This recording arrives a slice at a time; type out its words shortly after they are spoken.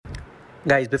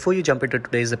Guys, before you jump into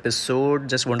today's episode,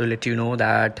 just want to let you know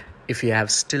that if you have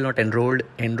still not enrolled,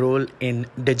 enroll in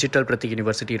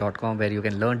digitalpratikuniversity.com where you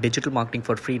can learn digital marketing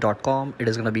for free.com. It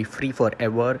is going to be free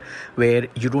forever, where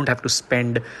you don't have to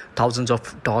spend thousands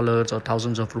of dollars or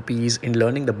thousands of rupees in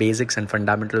learning the basics and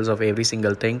fundamentals of every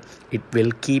single thing. It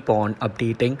will keep on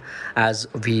updating as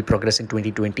we progress in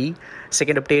 2020.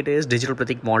 Second update is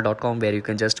digitalpratikmall.com where you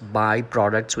can just buy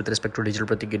products with respect to Digital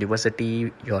Pratik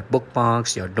University, your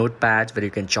bookmarks, your notepads, where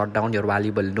you can jot down your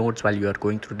valuable notes while you are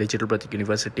going through Digital Pratik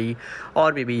University,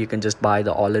 or maybe you can just buy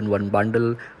the all-in-one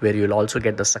bundle where you'll also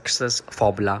get the success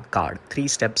formula card,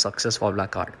 3-step success formula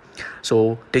card.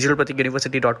 So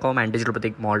digitalpratikuniversity.com and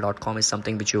digitalpratikmall.com is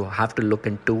something which you have to look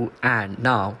into. And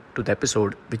now to the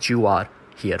episode which you are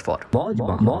here for.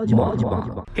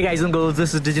 Hey guys and girls,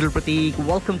 this is Digital Pratik.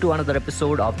 Welcome to another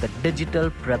episode of the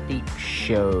Digital Pratik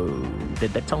Show.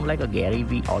 Did that sound like a Gary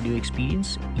Vee audio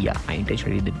experience? Yeah, I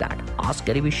intentionally did that. Ask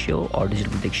Gary Vee Show or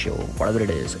Digital Pratik Show, whatever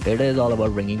it is all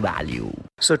about bringing value.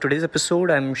 So today's episode,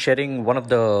 I'm sharing one of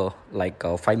the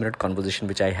 5-minute conversation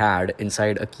which I had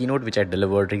inside a keynote which I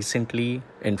delivered recently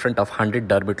in front of 100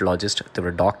 dermatologists. They were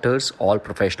doctors, all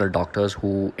professional doctors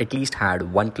who at least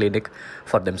had one clinic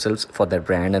for themselves, for their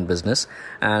brand and business.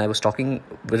 And I was talking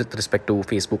with respect to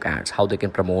Facebook ads, how they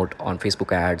can promote on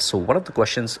Facebook ads. So one of the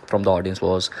questions from the audience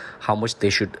was how much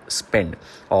they should spend,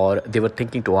 or they were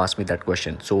thinking to ask me that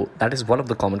question. So that is one of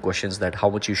the common questions, that how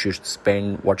much you should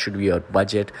spend, what should be your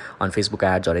budget on Facebook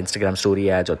ads or Instagram story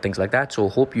ads or things like that. So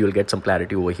hope you'll get some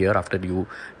clarity over here after you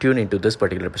tune into this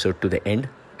particular episode to the end.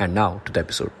 And now to the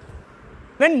episode.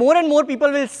 When more and more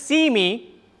people will see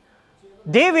me,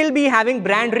 they will be having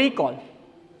brand recall.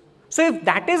 So if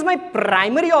that is my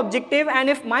primary objective, and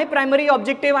if my primary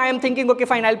objective, I am thinking, okay,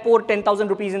 fine, I'll pour 10,000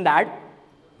 rupees in that.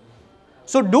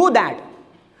 So do that.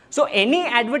 So any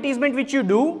advertisement which you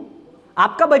do,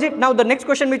 aapka budget. Now the next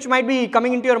question which might be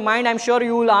coming into your mind, I'm sure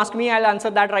you will ask me, I'll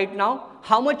answer that right now.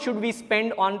 How much should we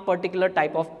spend on particular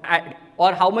type of ad,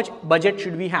 or how much budget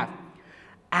should we have?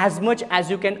 As much as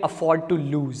you can afford to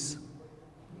lose.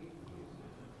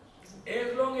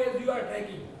 As long as you are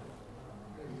tracking.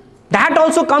 That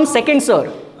also comes second,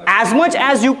 sir. As much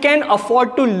as you can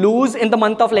afford to lose in the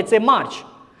month of, let's say, March.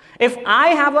 If I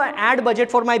have an ad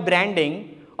budget for my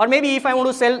branding, or maybe if I want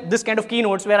to sell this kind of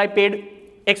keynotes where I paid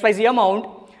XYZ amount,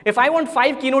 if I want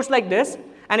 5 keynotes like this,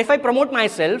 and if I promote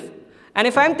myself, and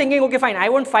if I'm thinking, okay, fine, I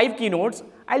want 5 keynotes,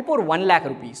 I'll pour 1 lakh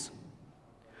rupees.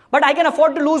 But I can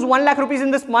afford to lose 1 lakh rupees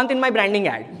in this month in my branding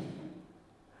ad.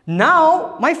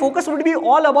 Now, my focus would be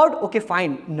all about, okay,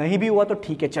 fine, nahi bhi hua to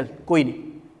theek hai, chal, koi nahi.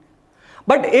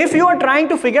 But if you are trying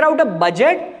to figure out a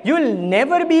budget, you will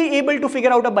never be able to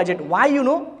figure out a budget. Why,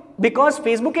 Because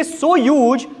Facebook is so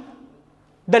huge,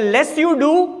 the less you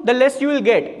do, the less you will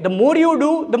get. The more you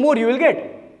do, the more you will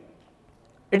get.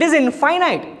 It is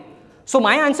infinite. So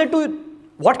my answer to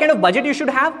what kind of budget you should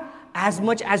have, as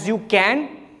much as you can,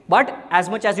 but as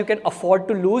much as you can afford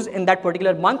to lose in that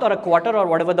particular month or a quarter or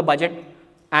whatever the budget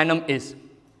annum is.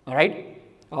 All right.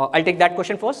 I'll take that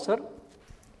question first, sir.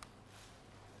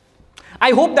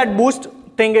 I hope that boost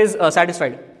thing is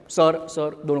satisfied. Sir,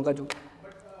 dono ka jo.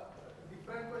 But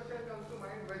different question comes to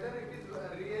mind, whether it is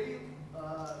really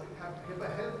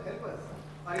help us.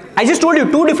 I just told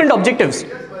you 2 different objectives.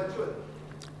 Just virtual.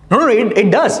 No, it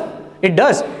does. It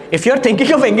does. If you're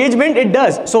thinking of engagement, it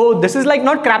does. So this is like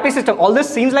not crappy system. All this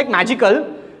seems like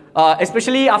magical,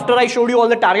 especially after I showed you all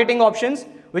the targeting options,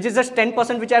 which is just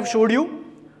 10% which I've showed you.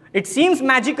 It seems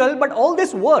magical, but all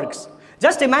this works.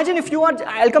 Just imagine if you are,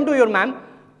 I'll come to your ma'am.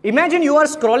 Imagine you are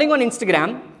scrolling on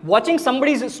Instagram, watching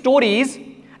somebody's stories,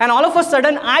 and all of a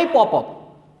sudden I pop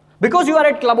up. Because you are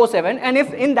at Club 07, and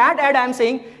if in that ad I'm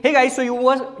saying, hey guys, so you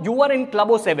were in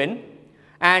Club 07,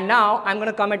 and now I'm going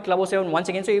to come at Club 07 once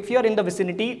again. So if you're in the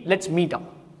vicinity, let's meet up.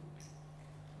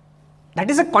 That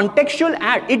is a contextual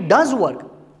ad. It does work.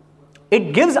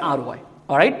 It gives ROI.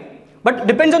 All right. But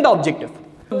depends on the objective.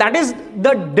 That is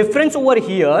the difference over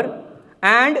here.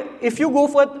 And if you go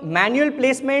for manual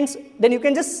placements, then you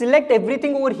can just select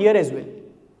everything over here as well.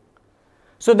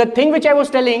 So the thing which I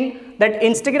was telling, that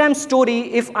Instagram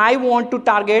story, if I want to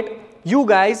target you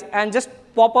guys and just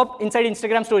pop up inside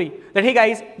Instagram story that, hey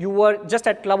guys, you were just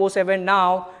at Club 07,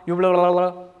 now you blah, blah,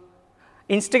 blah.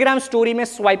 Instagram story mein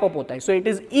swipe up hota hai. So it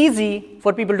is easy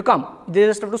for people to come. They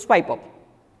just have to swipe up.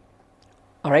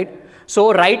 All right.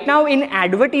 So right now in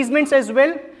advertisements as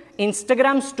well,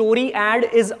 Instagram story ad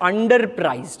is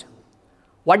underpriced.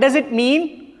 What does it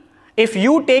mean? If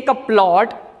you take a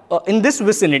plot in this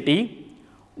vicinity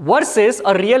versus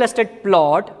a real estate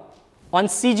plot on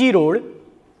CG Road,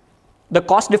 the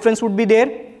cost difference would be there.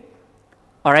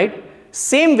 All right.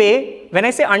 Same way, when I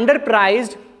say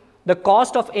underpriced, the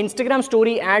cost of Instagram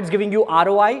story ads giving you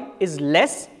ROI is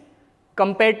less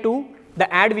compared to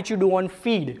the ad which you do on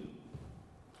feed.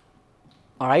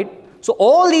 All right. So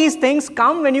all these things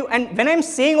come when you, and when I'm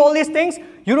saying all these things,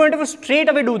 you don't have to straight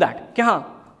away do that.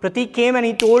 Pratik came and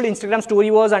he told Instagram story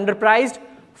was underpriced.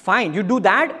 Fine, you do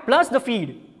that plus the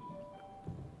feed.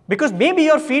 Because maybe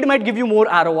your feed might give you more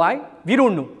ROI. We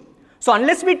don't know. So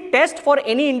unless we test for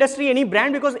any industry, any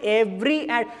brand, because every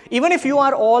ad, even if you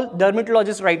are all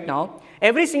dermatologists right now,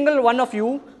 every single one of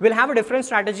you will have a different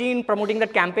strategy in promoting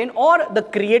that campaign, or the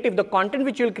creative, the content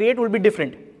which you will create will be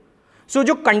different. So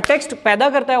जो context पैदा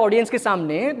करता है audience के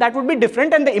सामने, that would be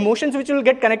different, and the emotions which will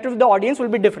get connected with the audience will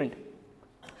be different.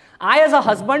 I as a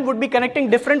husband would be connecting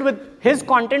different with his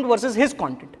content versus his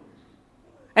content.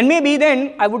 And maybe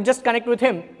then I would just connect with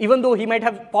him, even though he might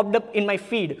have popped up in my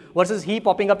feed versus he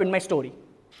popping up in my story.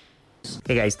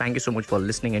 Hey guys, thank you so much for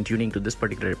listening and tuning to this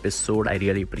particular episode. I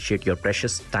really appreciate your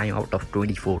precious time out of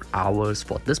 24 hours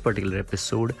for this particular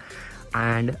episode.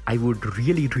 And I would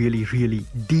really, really, really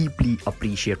deeply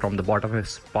appreciate from the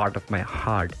bottomest part of my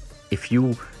heart if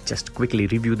you just quickly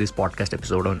review this podcast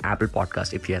episode on Apple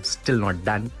Podcast if you have still not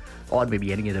done, or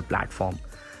maybe any other platform.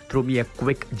 Throw me a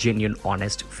quick, genuine,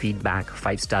 honest feedback,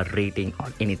 5-star rating or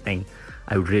anything.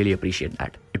 I would really appreciate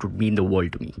that. It would mean the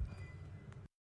world to me.